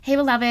Hey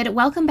beloved,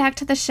 welcome back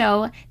to the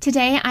show.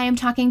 Today I am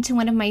talking to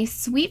one of my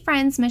sweet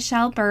friends,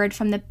 Michelle Bird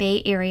from the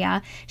Bay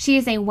Area. She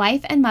is a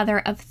wife and mother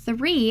of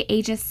 3,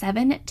 ages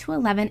 7 to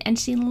 11, and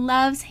she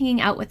loves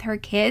hanging out with her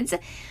kids.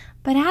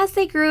 But as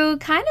they grew,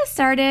 kind of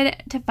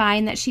started to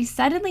find that she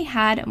suddenly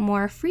had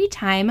more free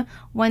time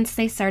once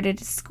they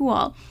started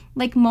school.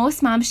 Like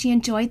most moms, she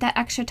enjoyed that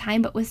extra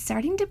time, but was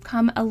starting to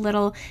become a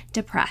little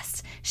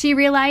depressed. She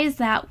realized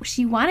that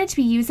she wanted to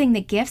be using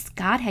the gifts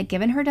God had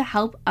given her to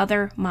help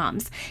other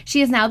moms.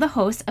 She is now the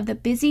host of the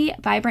Busy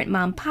Vibrant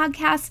Mom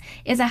podcast,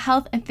 is a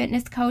health and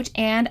fitness coach,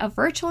 and a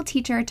virtual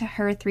teacher to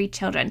her 3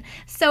 children.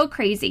 So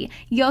crazy.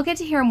 You'll get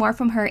to hear more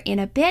from her in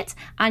a bit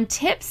on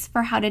tips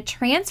for how to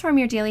transform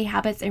your daily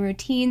habits and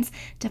routines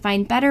to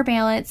find better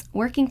balance,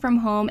 working from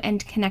home,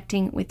 and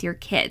connecting with your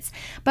kids.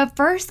 But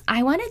first,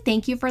 I want to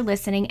thank you for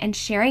listening and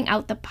sharing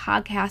out the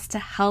podcast to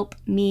help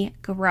me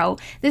grow.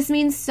 This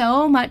means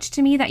so much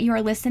to me that you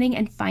are listening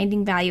and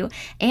finding value.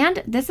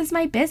 And this is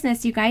my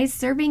business, you guys,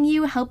 serving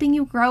you, helping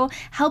you grow,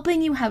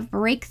 helping you have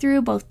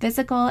breakthrough, both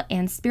physical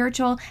and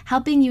spiritual,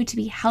 helping you to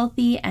be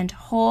healthy and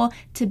whole,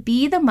 to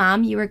be the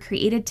mom you were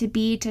created to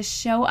be, to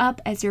show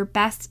up as your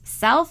best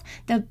self,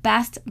 the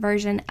best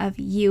version of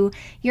you.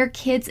 Your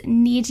kids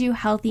need you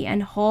healthy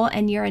and whole,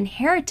 and your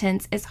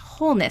inheritance is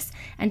wholeness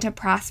and to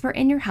prosper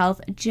in your health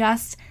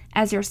just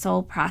as your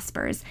soul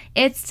prospers.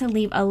 It's to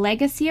leave a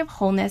legacy of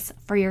wholeness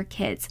for your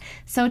kids.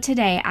 So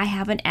today I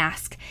have an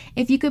ask.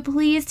 If you could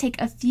please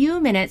take a few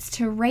minutes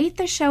to rate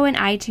the show in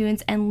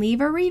iTunes and leave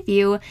a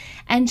review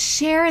and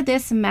share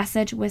this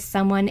message with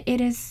someone. It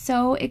is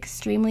so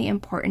extremely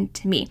important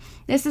to me.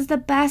 This is the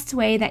best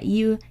way that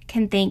you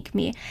can thank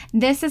me.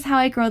 This is how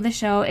I grow the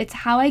show. It's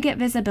how I get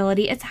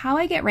visibility. It's how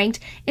I get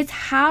ranked. It's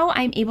how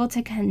I'm able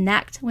to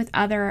connect with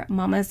other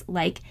mamas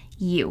like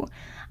you.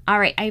 All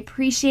right, I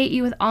appreciate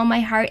you with all my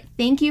heart.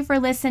 Thank you for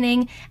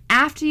listening.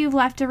 After you've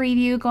left a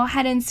review, go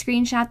ahead and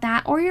screenshot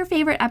that or your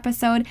favorite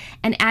episode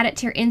and add it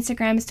to your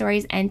Instagram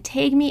stories and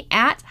tag me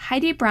at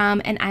Heidi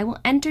Brom, and I will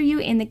enter you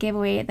in the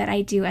giveaway that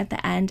I do at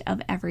the end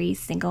of every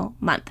single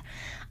month.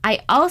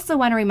 I also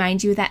want to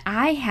remind you that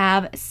I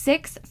have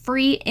 6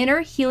 free inner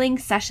healing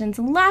sessions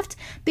left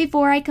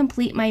before I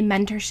complete my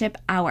mentorship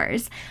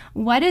hours.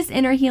 What is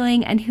inner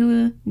healing and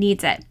who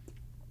needs it?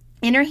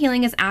 Inner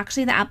healing is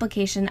actually the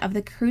application of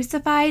the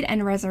crucified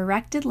and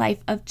resurrected life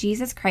of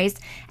Jesus Christ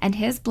and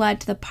his blood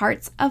to the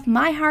parts of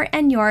my heart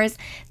and yours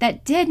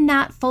that did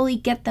not fully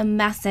get the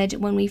message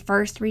when we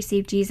first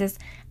received Jesus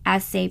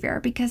as Savior,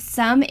 because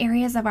some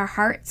areas of our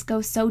hearts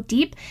go so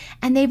deep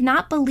and they've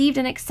not believed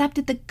and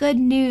accepted the good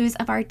news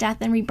of our death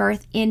and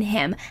rebirth in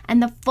him,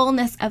 and the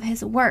fullness of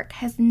his work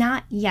has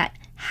not yet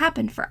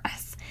happened for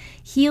us.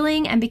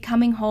 Healing and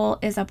becoming whole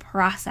is a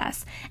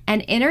process,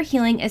 and inner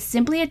healing is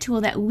simply a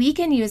tool that we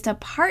can use to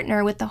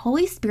partner with the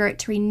Holy Spirit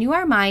to renew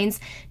our minds,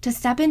 to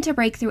step into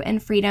breakthrough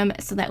and freedom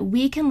so that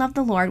we can love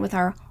the Lord with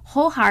our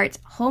whole heart,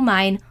 whole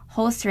mind,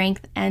 whole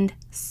strength, and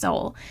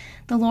soul.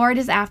 The Lord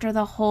is after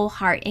the whole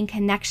heart in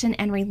connection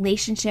and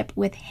relationship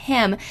with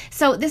him.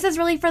 So this is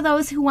really for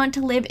those who want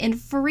to live in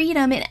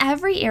freedom in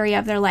every area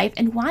of their life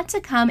and want to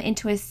come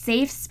into a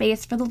safe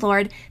space for the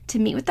Lord to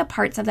meet with the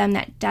parts of them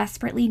that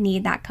desperately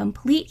need that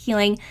complete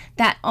healing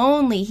that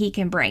only he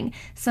can bring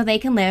so they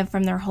can live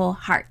from their whole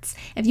hearts.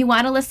 If you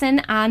want to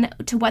listen on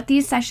to what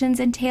these sessions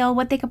entail,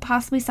 what they could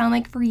possibly sound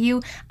like for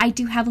you, I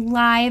do have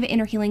live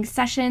inner healing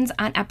sessions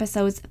on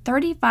episodes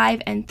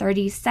 35 and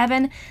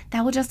 37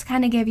 that will just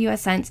kind of give you a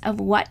sense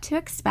of what to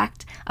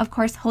expect. Of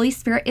course, Holy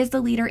Spirit is the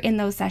leader in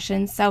those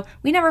sessions, so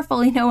we never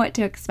fully know what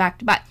to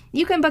expect, but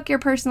you can book your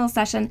personal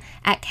session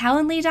at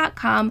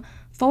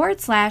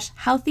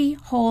calendly.com/healthy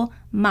whole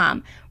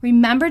mom.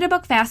 Remember to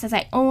book fast, as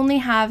I only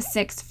have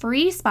 6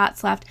 free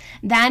spots left.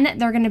 Then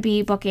they're going to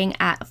be booking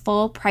at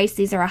full price.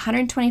 These are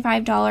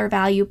 $125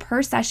 value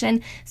per session.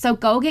 So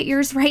go get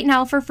yours right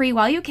now for free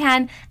while you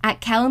can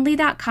at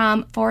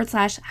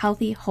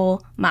calendly.com/healthy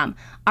whole mom.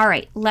 All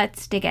right,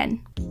 let's dig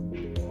in.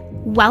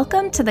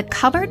 Welcome to the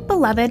Covered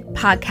Beloved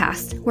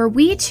podcast, where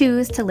we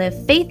choose to live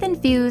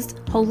faith-infused,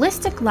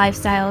 holistic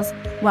lifestyles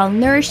while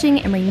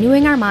nourishing and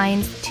renewing our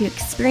minds to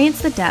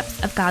experience the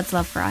depths of God's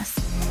love for us.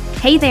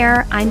 Hey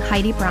there, I'm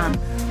Heidi Brom,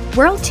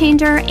 world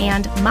changer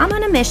and mom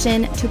on a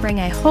mission to bring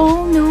a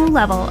whole new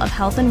level of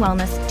health and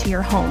wellness to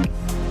your home.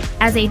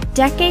 As a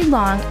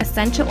decade-long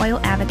essential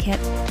oil advocate,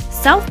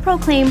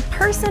 self-proclaimed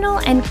personal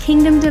and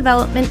kingdom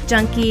development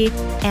junkie,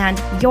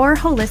 and your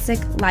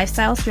holistic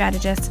lifestyle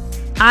strategist,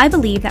 I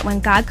believe that when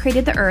God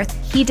created the earth,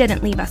 he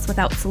didn't leave us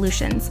without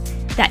solutions,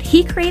 that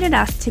he created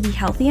us to be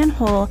healthy and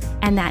whole,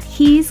 and that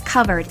he's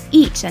covered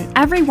each and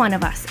every one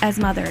of us as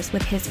mothers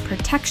with his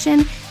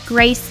protection,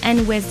 grace,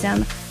 and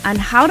wisdom on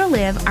how to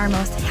live our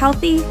most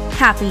healthy,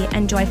 happy,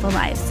 and joyful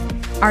lives.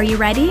 Are you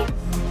ready?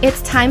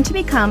 It's time to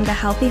become the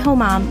healthy whole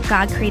mom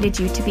God created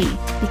you to be,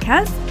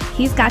 because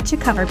he's got you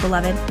covered,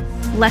 beloved.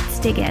 Let's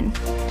dig in.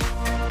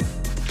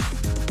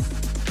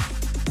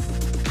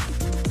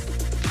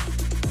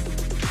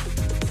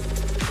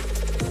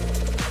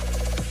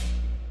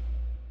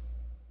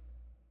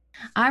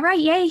 All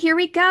right, yay, here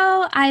we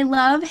go. I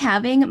love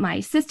having my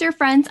sister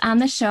friends on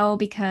the show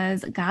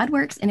because God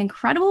works in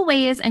incredible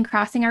ways and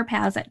crossing our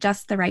paths at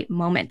just the right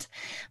moment.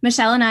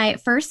 Michelle and I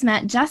first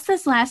met just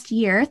this last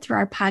year through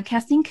our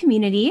podcasting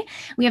community.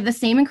 We have the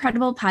same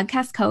incredible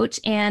podcast coach,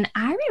 and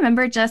I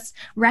remember just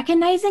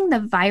recognizing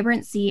the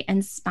vibrancy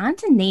and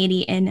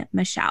spontaneity in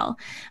Michelle.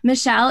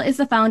 Michelle is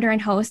the founder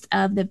and host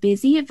of the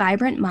Busy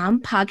Vibrant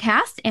Mom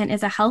podcast and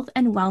is a health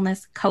and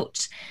wellness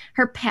coach.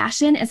 Her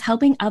passion is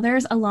helping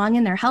others along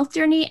in their health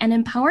journey and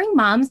empowering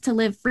moms to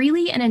live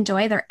freely and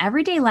enjoy their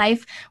everyday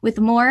life with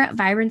more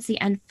vibrancy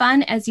and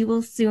fun, as you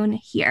will soon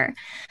hear.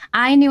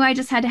 I knew I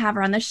just had to have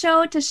her on the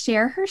show to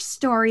share her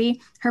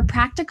story, her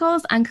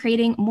practicals on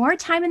creating more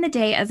time in the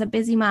day as a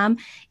busy mom,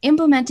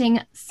 implementing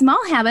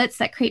small habits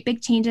that create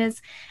big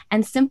changes,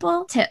 and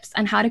simple tips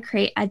on how to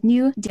create a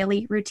new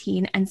daily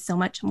routine, and so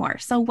much more.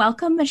 So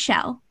welcome,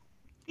 Michelle.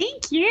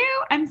 Thank you.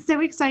 I'm so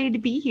excited to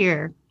be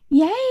here.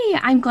 Yay!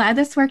 I'm glad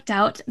this worked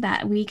out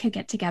that we could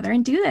get together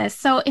and do this.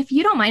 So if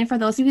you don't mind, for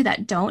those of you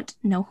that don't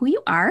know who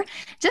you are,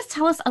 just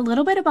tell us a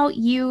little bit about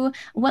you,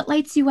 what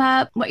lights you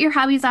up, what your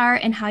hobbies are,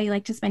 and how you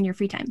like to spend your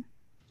free time.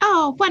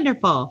 Oh,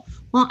 wonderful.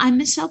 Well, I'm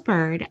Michelle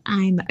Bird.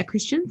 I'm a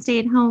Christian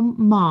stay-at-home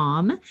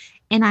mom,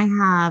 and I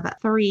have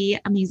 3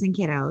 amazing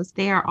kiddos.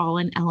 They are all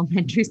in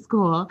elementary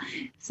school.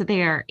 So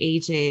their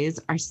ages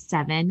are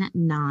 7,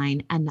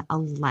 9, and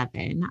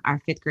 11. Our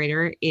 5th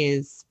grader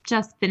is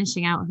just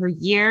finishing out her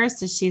year.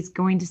 So she's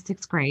going to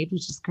 6th grade,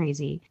 which is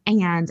crazy.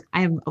 And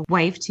I'm a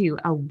wife to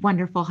a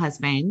wonderful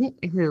husband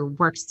who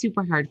works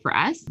super hard for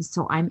us.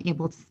 So I'm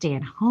able to stay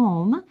at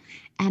home.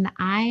 And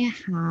I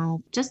have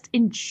just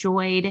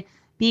enjoyed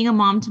being a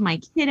mom to my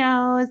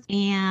kiddos.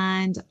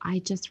 And I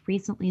just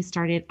recently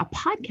started a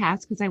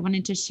podcast because I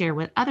wanted to share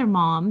with other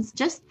moms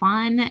just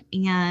fun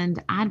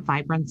and add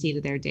vibrancy to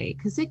their day,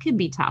 because it can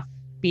be tough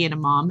being a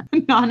mom,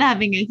 not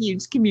having a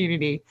huge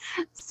community.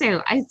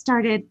 So I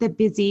started the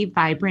Busy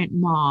Vibrant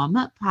Mom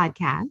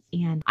podcast,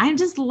 and I'm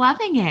just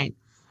loving it.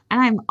 And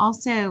I'm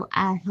also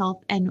a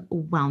health and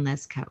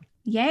wellness coach.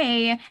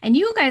 Yay. And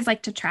you guys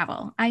like to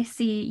travel. I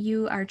see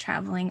you are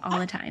traveling all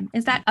the time.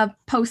 Is that a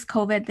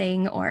post-COVID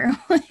thing, or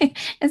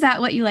is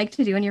that what you like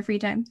to do in your free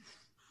time?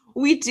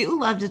 We do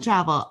love to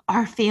travel.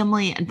 Our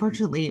family,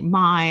 unfortunately,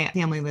 my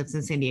family lives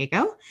in San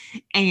Diego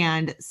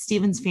and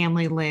Stephen's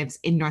family lives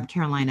in North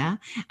Carolina.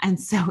 And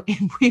so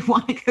if we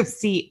want to go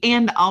see,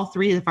 and all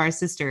 3 of our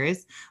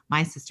sisters,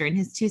 my sister and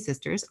his 2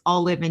 sisters,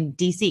 all live in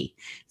DC.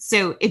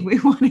 So if we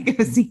want to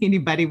go see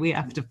anybody, we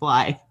have to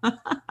fly.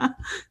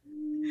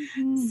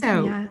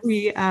 So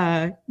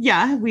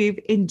yes. we've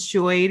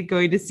enjoyed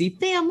going to see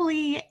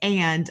family,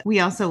 and we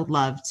also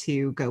love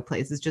to go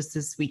places. Just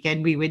this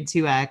weekend, we went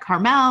to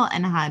Carmel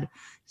and had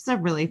just a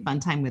really fun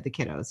time with the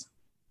kiddos.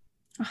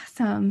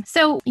 Awesome.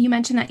 So you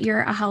mentioned that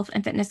you're a health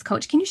and fitness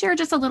coach. Can you share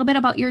just a little bit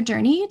about your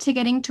journey to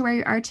getting to where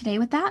you are today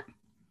with that?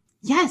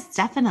 Yes,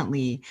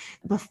 definitely.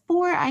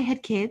 Before I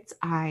had kids,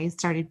 I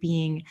started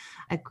being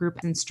a group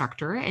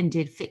instructor and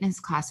did fitness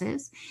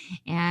classes,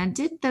 and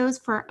did those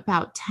for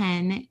about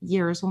 10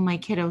 years while my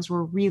kiddos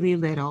were really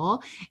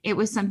little. It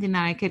was something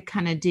that I could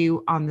kind of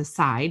do on the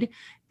side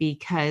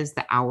because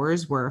the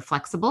hours were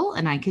flexible,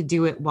 and I could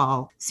do it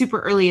while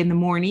super early in the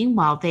morning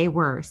while they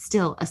were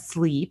still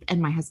asleep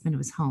and my husband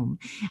was home.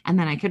 And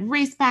then I could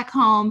race back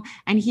home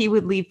and he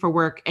would leave for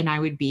work and I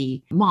would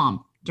be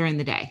mom during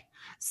the day.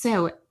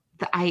 So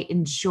I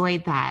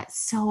enjoyed that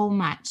so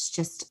much,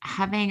 just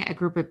having a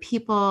group of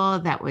people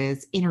that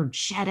was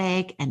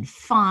energetic and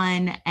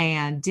fun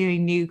and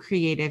doing new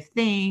creative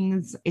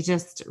things. It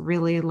just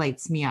really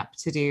lights me up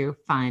to do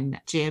fun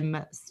gym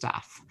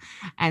stuff.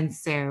 And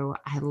so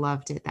I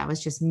loved it. That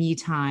was just me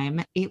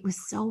time. It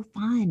was so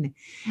fun.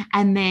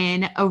 And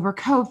then over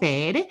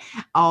COVID,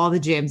 all the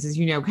gyms, as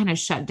you know, kind of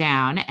shut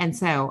down. And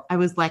so I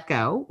was let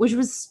go, which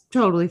was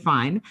totally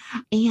fine.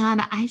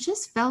 And I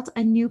just felt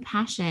a new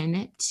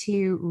passion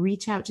to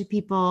reach out to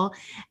people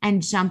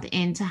and jump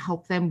in to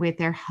help them with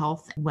their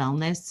health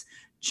wellness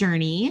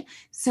journey.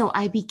 So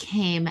I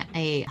became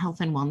a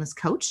health and wellness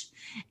coach,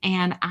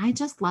 and I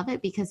just love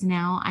it because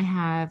now I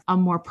have a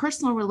more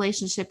personal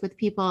relationship with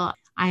people.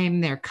 I am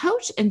their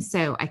coach, and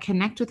so I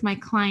connect with my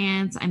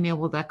clients. I'm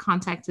able to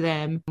contact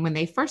them when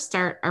they first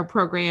start our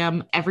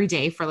program every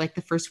day for like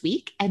the first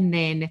week, and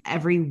then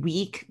every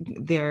week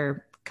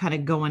they're kind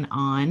of going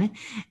on.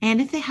 And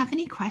if they have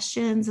any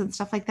questions and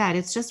stuff like that,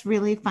 it's just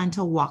really fun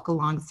to walk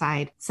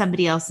alongside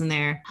somebody else in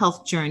their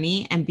health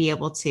journey and be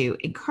able to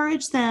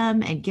encourage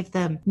them and give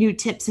them new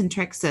tips and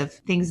tricks of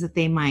things that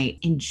they might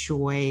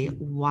enjoy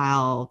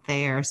while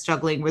they're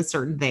struggling with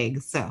certain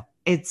things. So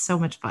it's so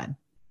much fun.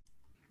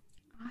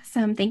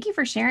 Awesome. Thank you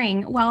for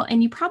sharing. Well,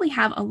 and you probably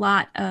have a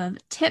lot of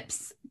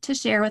tips to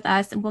share with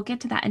us, and we'll get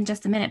to that in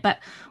just a minute. But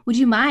would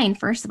you mind,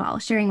 first of all,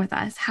 sharing with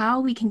us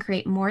how we can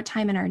create more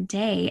time in our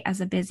day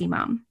as a busy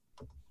mom?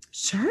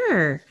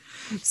 Sure.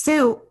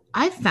 So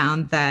I've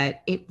found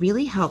that it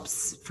really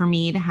helps for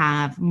me to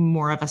have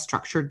more of a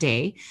structured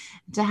day,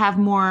 to have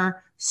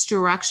more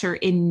structure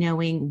in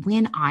knowing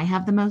when I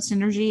have the most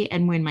energy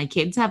and when my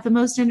kids have the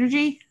most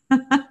energy.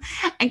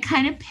 And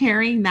kind of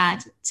pairing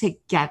that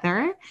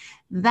together,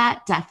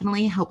 that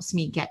definitely helps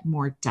me get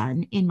more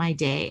done in my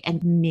day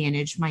and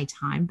manage my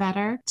time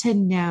better to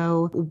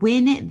know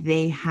when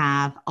they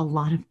have a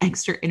lot of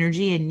extra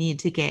energy and need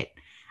to get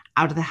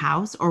out of the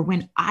house, or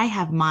when I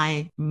have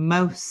my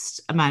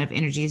most amount of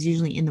energy is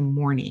usually in the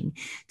morning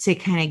to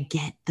kind of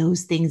get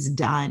those things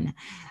done.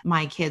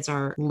 My kids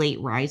are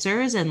late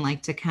risers and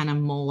like to kind of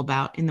mull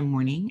about in the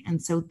morning.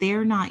 And so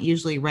they're not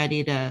usually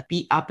ready to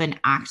be up and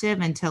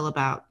active until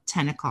about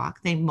 10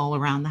 o'clock. They mull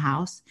around the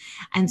house.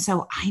 And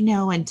so I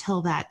know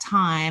until that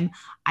time,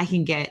 I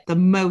can get the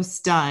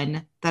most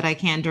done that I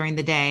can during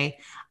the day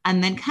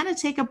and then kind of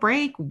take a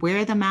break,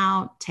 wear them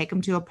out, take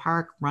them to a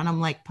park, run them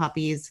like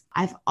puppies.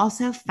 I've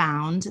also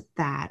found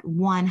that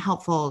one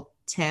helpful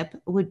tip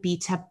would be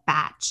to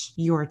batch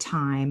your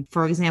time.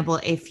 For example,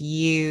 if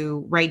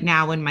you, right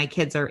now when my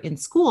kids are in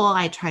school,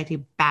 I try to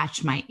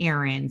batch my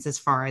errands as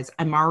far as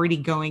I'm already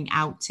going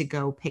out to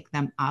go pick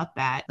them up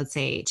at, let's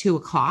say, 2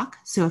 o'clock.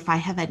 So if I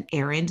have an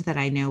errand that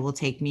I know will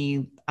take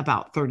me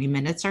about 30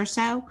 minutes or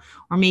so,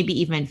 or maybe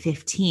even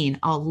 15,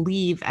 I'll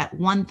leave at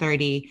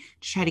 1:30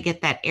 to try to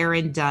get that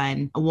errand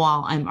done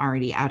while I'm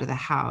already out of the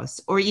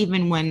house. Or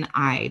even when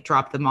I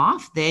drop them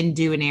off, then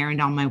do an errand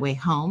on my way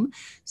home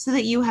so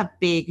that you have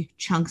big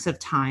chunks of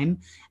time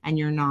and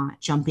you're not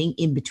jumping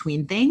in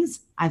between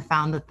things. I've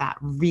found that that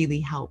really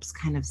helps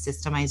kind of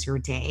systemize your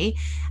day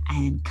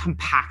and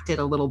compact it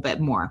a little bit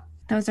more.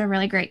 Those are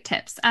really great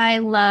tips. I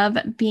love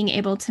being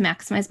able to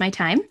maximize my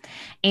time,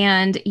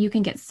 and you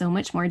can get so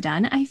much more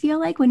done, I feel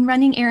like, when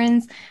running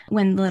errands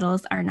when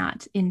littles are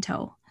not in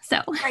tow.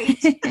 So,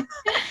 Right.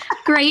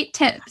 great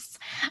tips.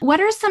 What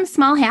are some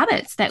small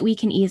habits that we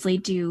can easily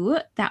do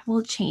that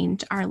will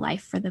change our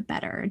life for the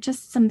better?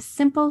 Just some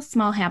simple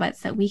small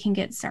habits that we can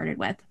get started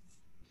with.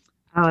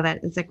 Oh,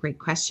 that is a great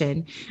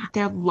question.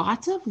 There are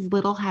lots of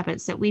little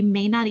habits that we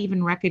may not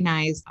even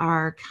recognize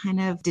are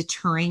kind of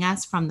deterring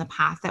us from the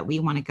path that we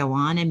want to go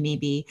on and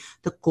maybe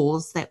the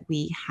goals that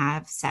we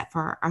have set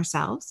for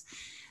ourselves.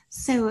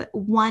 So,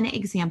 one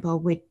example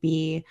would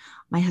be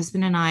my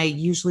husband and I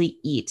usually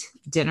eat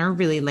dinner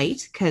really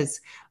late because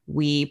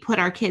we put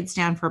our kids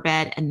down for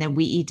bed and then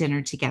we eat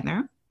dinner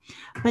together.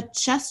 But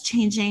just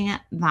changing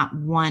that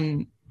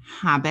one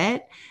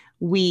habit,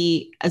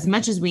 we, as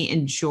much as we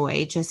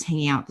enjoy just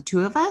hanging out, the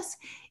two of us,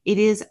 it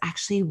is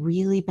actually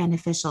really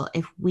beneficial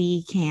if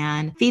we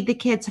can feed the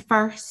kids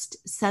first,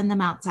 send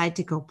them outside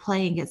to go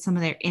play and get some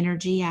of their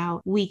energy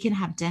out. We can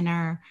have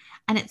dinner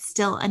and it's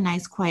still a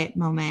nice quiet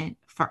moment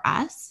for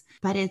us.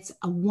 But it's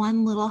a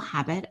one little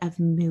habit of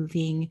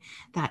moving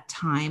that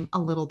time a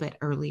little bit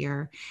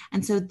earlier.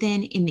 And so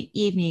then in the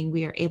evening,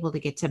 we are able to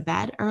get to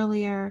bed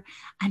earlier.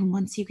 And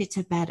once you get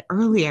to bed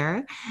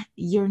earlier,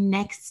 your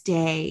next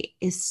day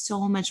is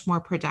so much more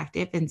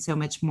productive and so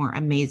much more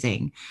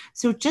amazing.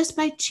 So just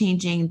by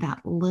changing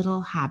that little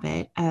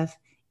habit of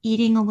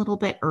eating a little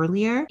bit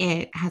earlier,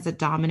 it has a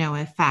domino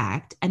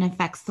effect and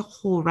affects the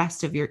whole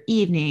rest of your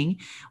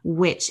evening,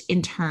 which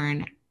in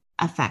turn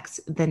affects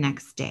the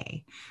next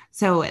day.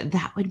 So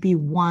that would be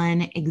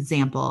one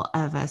example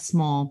of a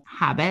small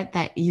habit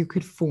that you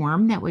could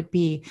form that would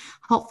be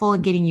helpful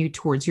in getting you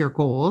towards your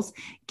goals,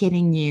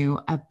 getting you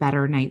a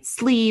better night's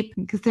sleep,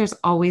 because there's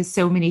always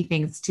so many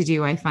things to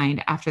do, I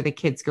find, after the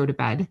kids go to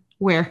bed,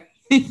 where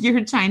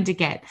you're trying to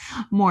get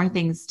more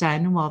things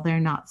done while they're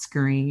not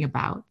scurrying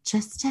about.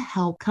 Just to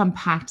help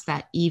compact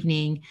that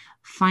evening,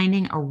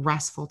 finding a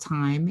restful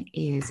time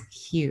is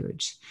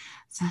huge.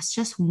 So that's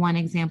just one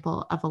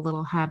example of a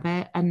little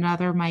habit.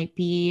 Another might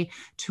be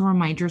to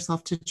remind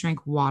yourself to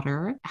drink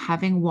water.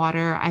 Having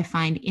water, I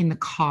find in the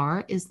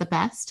car is the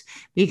best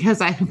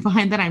because I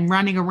find that I'm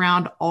running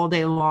around all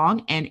day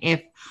long. And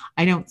if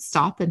I don't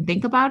stop and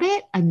think about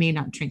it, I may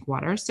not drink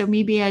water. So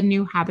maybe a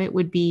new habit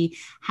would be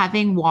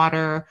having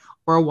water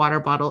or a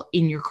water bottle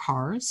in your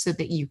car so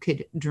that you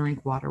could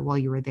drink water while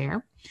you were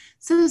there.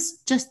 So it's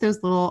just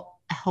those little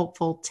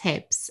helpful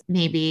tips,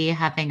 maybe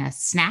having a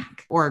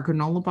snack or a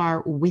granola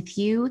bar with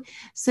you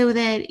so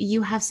that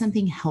you have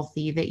something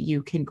healthy that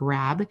you can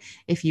grab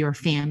if you're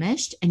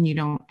famished and you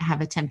don't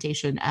have a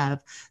temptation of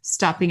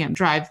stopping at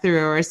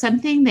drive-through or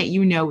something that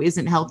you know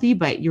isn't healthy,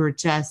 but you're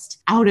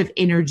just out of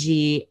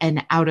energy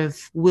and out of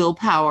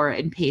willpower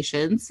and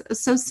patience.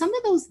 So some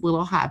of those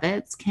little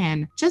habits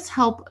can just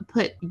help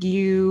put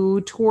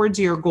you towards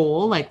your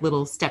goal, like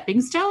little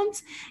stepping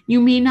stones. You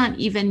may not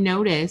even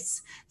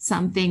notice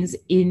some things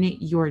in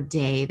your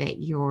day that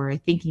you're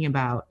thinking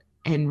about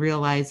and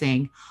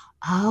realizing,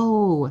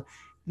 oh,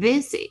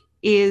 this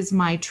is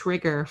my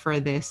trigger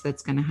for this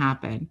that's going to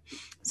happen.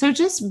 So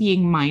just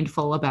being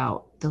mindful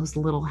about those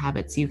little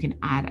habits, you can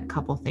add a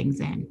couple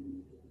things in.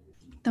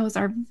 Those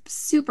are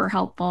super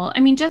helpful. I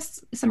mean,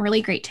 just some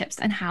really great tips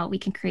on how we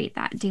can create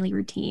that daily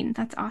routine.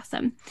 That's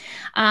awesome.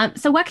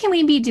 So, what can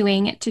we be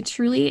doing to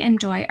truly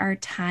enjoy our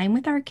time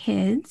with our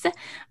kids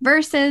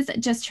versus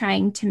just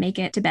trying to make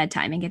it to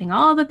bedtime and getting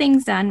all the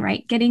things done,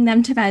 right? Getting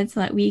them to bed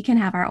so that we can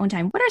have our own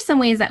time. What are some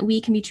ways that we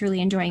can be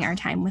truly enjoying our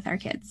time with our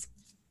kids?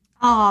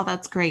 Oh,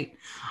 that's great.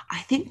 I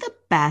think the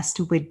best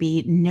would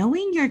be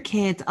knowing your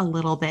kids a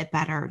little bit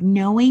better,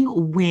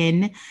 knowing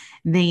when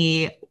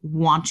they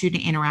want you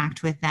to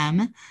interact with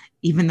them,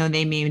 even though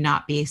they may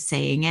not be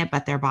saying it,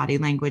 but their body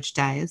language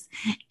does,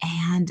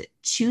 and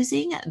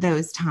choosing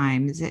those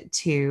times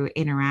to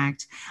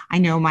interact. I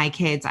know my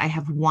kids, I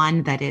have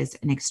one that is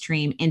an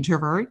extreme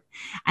introvert.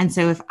 And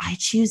so if I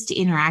choose to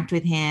interact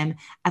with him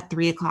at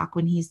 3 o'clock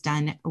when he's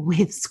done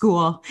with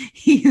school,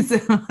 he's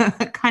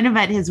kind of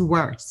at his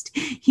worst.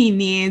 He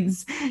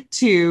needs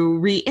to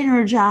re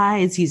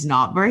energize. He's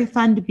not very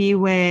fun to be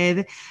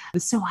with.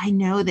 So I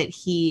know that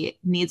he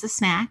needs a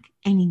snack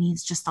and he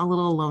needs just a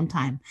little alone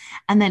time.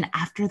 And then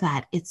after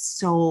that, it's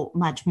so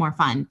much more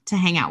fun to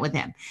hang out with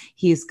him.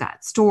 He's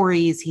got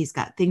stories, he's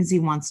got things he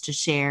wants to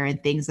share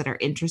and things that are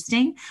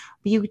interesting.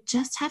 But you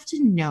just have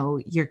to know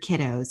your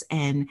kiddos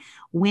and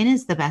when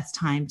is the best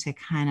time to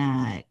kind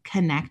of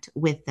connect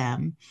with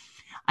them.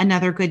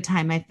 Another good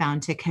time I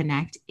found to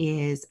connect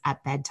is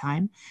at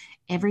bedtime.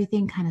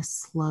 Everything kind of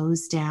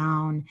slows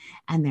down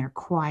and they're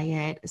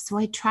quiet. So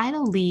I try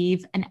to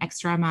leave an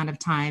extra amount of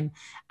time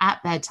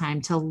at bedtime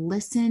to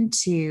listen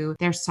to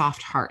their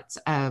soft hearts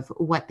of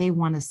what they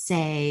want to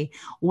say,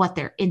 what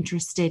they're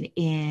interested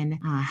in,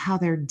 how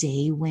their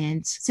day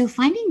went. So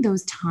finding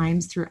those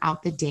times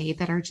throughout the day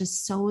that are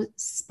just so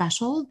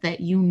special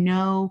that you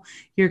know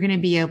you're going to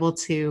be able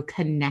to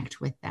connect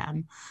with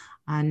them.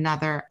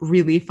 Another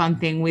really fun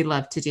thing we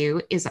love to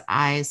do is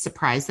I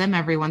surprise them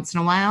every once in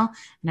a while.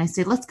 And I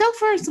say, let's go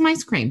for some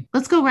ice cream.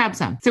 Let's go grab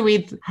some. So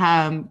we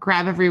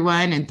grab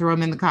everyone and throw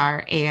them in the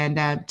car and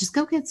just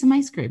go get some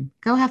ice cream.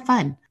 Go have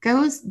fun.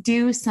 Go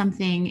do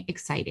something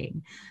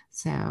exciting.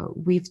 So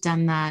we've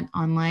done that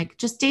on like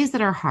just days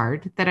that are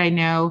hard that I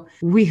know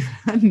we've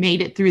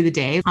made it through the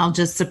day. I'll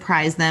just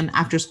surprise them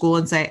after school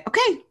and say,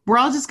 okay, we're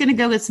all just going to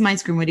go get some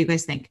ice cream. What do you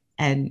guys think?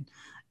 And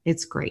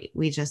it's great.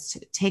 We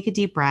just take a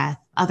deep breath.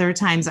 Other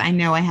times, I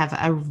know I have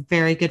a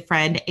very good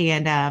friend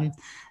and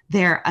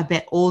they're a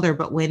bit older,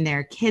 but when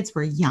their kids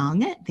were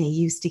young, they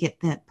used to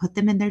put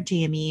them in their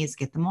jammies,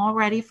 get them all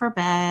ready for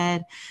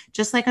bed,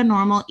 just like a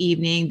normal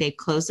evening. They'd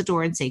close the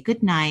door and say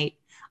good night.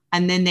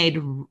 And then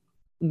they'd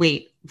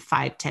wait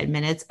 5-10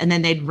 minutes and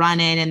then they'd run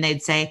in and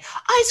they'd say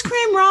ice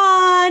cream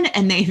run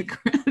and they'd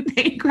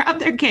grab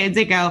their kids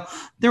and go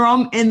throw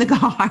them in the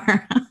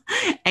car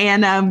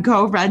and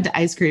go run to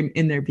ice cream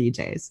in their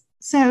PJs.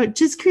 So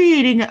just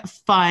creating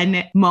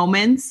fun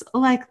moments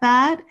like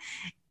that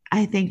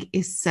I think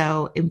is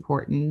so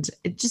important.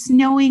 Just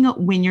knowing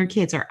when your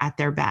kids are at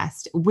their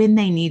best, when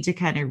they need to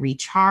kind of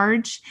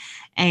recharge,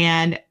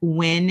 and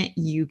when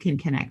you can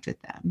connect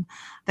with them.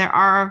 There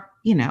are,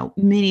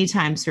 many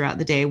times throughout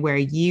the day where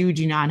you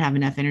do not have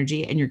enough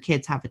energy and your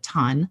kids have a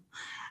ton.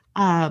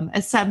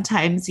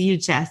 Sometimes you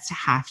just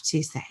have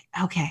to say,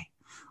 okay,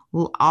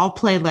 well, I'll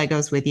play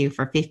Legos with you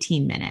for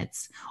 15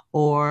 minutes,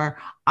 or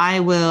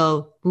I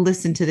will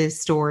listen to this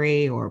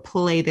story or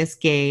play this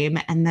game.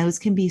 And those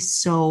can be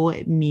so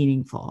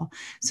meaningful.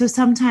 So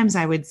sometimes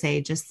I would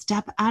say, just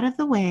step out of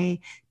the way,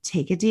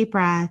 take a deep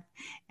breath,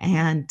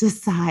 and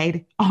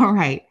decide, all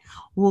right,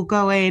 we'll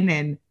go in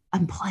and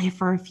play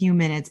for a few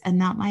minutes.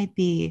 And that might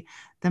be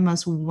the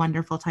most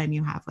wonderful time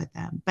you have with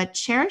them. But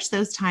cherish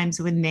those times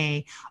when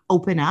they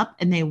open up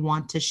and they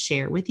want to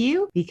share with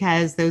you,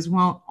 because those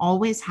won't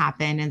always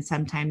happen. And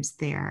sometimes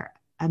they're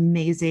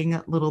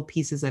amazing little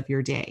pieces of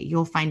your day.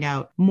 You'll find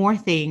out more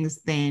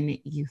things than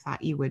you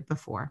thought you would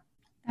before.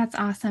 That's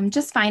awesome.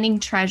 Just finding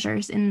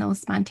treasures in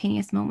those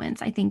spontaneous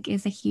moments, I think,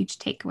 is a huge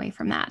takeaway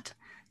from that.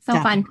 So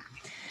Definitely. fun.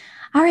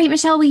 All right,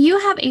 Michelle, well, you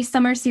have a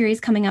summer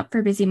series coming up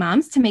for busy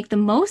moms to make the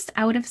most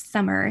out of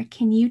summer.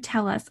 Can you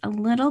tell us a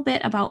little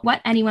bit about what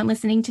anyone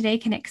listening today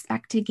can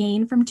expect to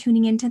gain from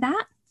tuning into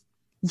that?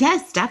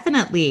 Yes,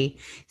 definitely.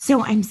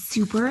 So I'm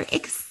super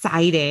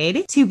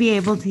excited to be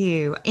able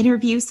to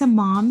interview some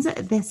moms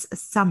this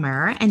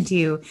summer and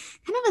do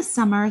kind of a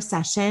summer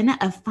session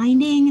of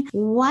finding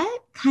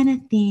what kind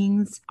of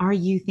things are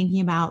you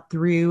thinking about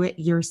through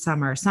your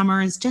summer.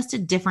 Summer is just a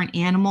different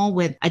animal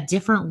with a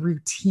different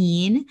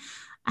routine.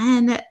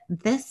 And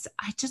this,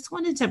 I just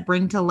wanted to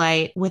bring to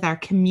light with our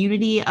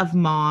community of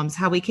moms,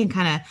 how we can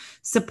kind of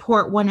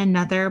support one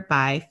another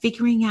by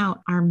figuring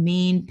out our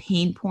main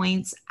pain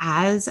points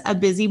as a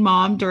busy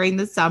mom during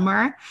the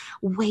summer,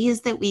 ways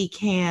that we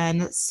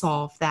can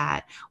solve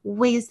that,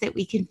 ways that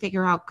we can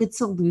figure out good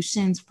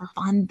solutions for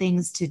fun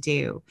things to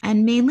do.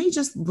 And mainly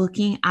just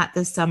looking at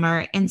the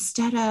summer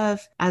instead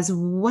of as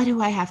what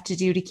do I have to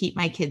do to keep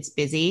my kids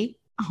busy?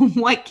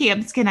 What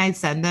camps can I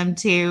send them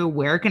to?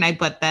 Where can I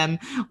put them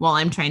while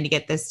I'm trying to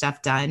get this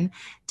stuff done?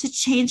 To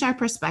change our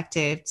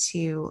perspective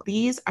to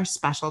these are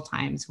special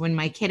times when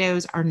my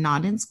kiddos are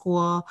not in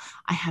school.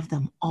 I have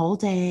them all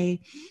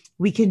day.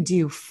 We can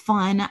do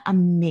fun,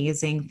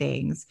 amazing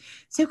things.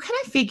 So kind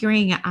of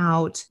figuring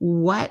out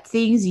what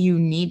things you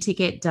need to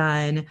get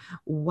done,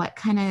 what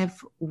kind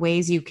of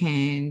ways you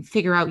can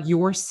figure out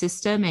your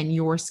system and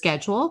your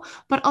schedule,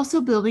 but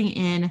also building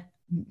in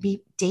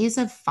days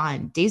of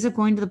fun, days of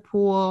going to the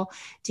pool,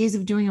 days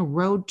of doing a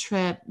road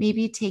trip,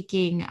 maybe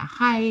taking a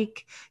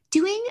hike,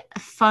 doing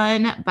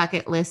fun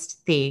bucket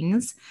list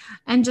things,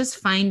 and just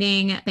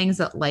finding things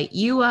that light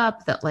you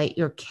up, that light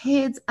your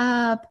kids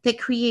up, that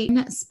create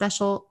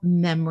special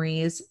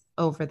memories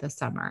over the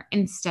summer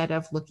instead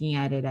of looking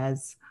at it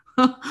as,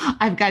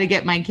 I've got to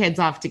get my kids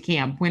off to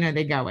camp. When are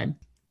they going?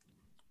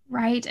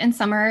 Right. In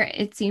summer,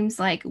 it seems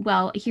like,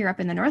 well, here up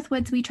in the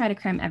Northwoods, we try to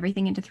cram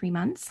everything into 3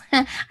 months.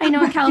 I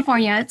know in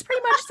California, it's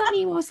pretty much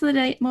sunny most of the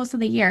day, most of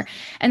the year.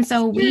 And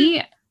so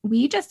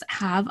we just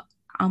have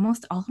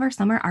almost all of our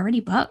summer already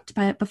booked,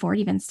 but before it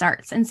even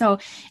starts. And so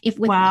if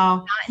with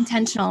not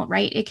intentional,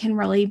 right, it can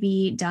really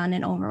be done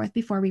and over with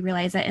before we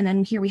realize it. And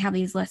then here we have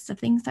these lists of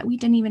things that we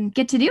didn't even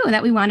get to do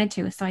that we wanted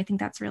to. So I think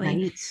that's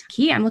really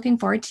key. I'm looking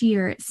forward to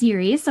your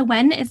series. So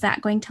when is that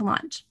going to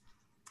launch?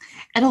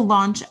 It'll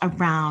launch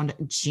around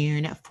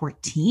June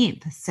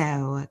 14th.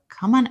 So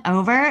come on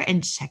over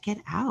and check it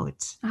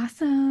out.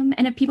 Awesome.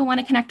 And if people want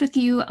to connect with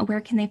you,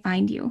 where can they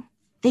find you?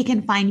 They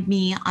can find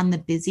me on the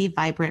Busy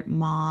Vibrant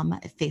Mom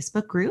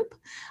Facebook group.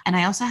 And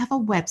I also have a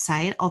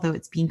website, although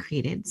it's being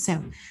created.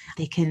 So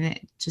they can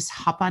just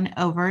hop on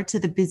over to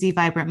the Busy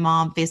Vibrant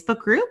Mom Facebook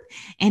group.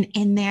 And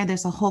in there,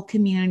 there's a whole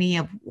community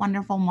of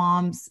wonderful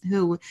moms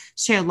who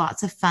share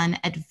lots of fun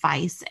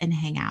advice and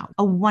hang out.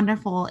 A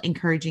wonderful,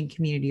 encouraging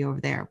community over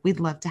there.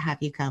 We'd love to have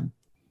you come.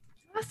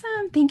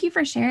 Awesome. Thank you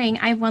for sharing.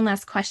 I have one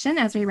last question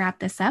as we wrap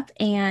this up,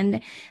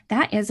 and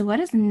that is, what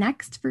is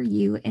next for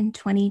you in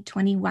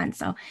 2021?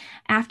 So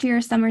after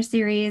your summer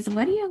series,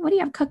 what do you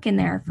have cooking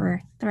there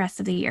for the rest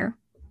of the year?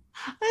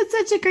 That's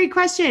such a great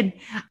question.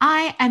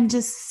 I am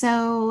just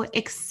so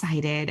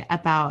excited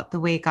about the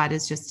way God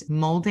is just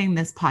molding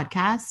this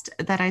podcast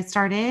that I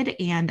started.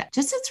 And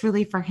just it's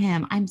really for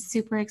him. I'm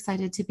super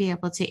excited to be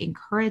able to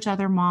encourage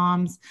other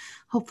moms,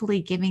 hopefully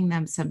giving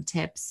them some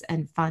tips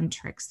and fun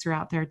tricks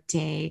throughout their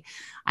day.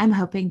 I'm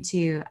hoping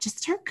to just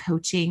start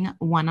coaching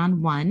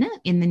one-on-one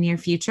in the near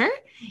future,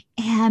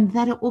 and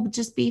that it will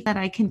just be that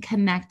I can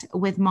connect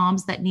with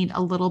moms that need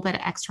a little bit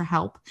of extra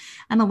help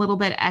and a little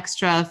bit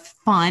extra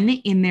fun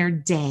in their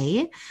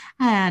day,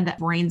 and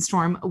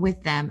brainstorm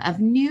with them of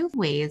new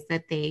ways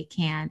that they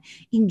can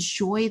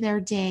enjoy their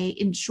day,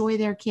 enjoy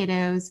their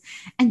kiddos,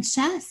 and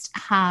just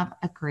have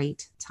a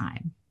great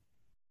time.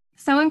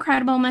 So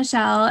incredible,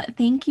 Michelle.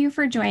 Thank you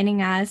for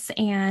joining us.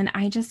 And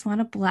I just want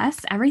to bless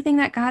everything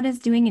that God is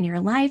doing in your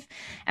life,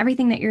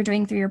 everything that you're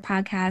doing through your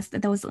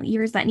podcast, those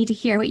ears that need to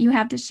hear what you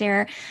have to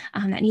share,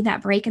 that need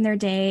that break in their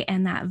day,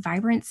 and that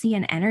vibrancy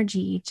and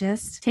energy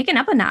just taken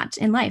up a notch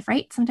in life,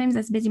 right? Sometimes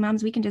as busy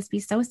moms, we can just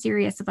be so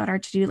serious about our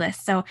to-do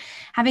list. So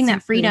having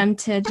that freedom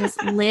to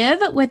just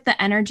live with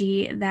the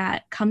energy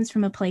that comes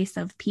from a place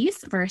of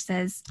peace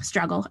versus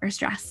struggle or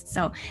stress.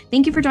 So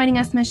thank you for joining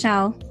us,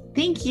 Michelle.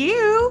 Thank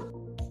you.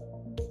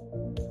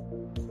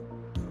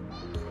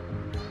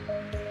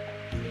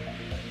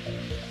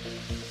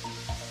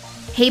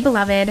 Hey,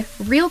 beloved,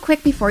 real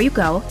quick before you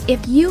go,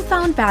 if you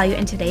found value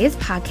in today's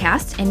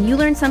podcast and you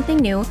learned something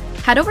new,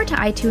 head over to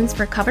iTunes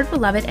for Covered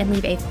Beloved and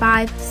leave a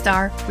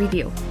 5-star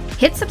review.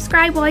 Hit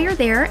subscribe while you're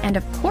there, and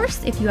of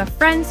course, if you have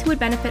friends who would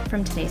benefit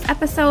from today's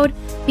episode,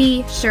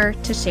 be sure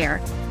to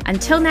share.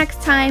 Until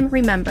next time,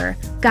 remember,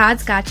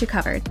 God's got you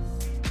covered.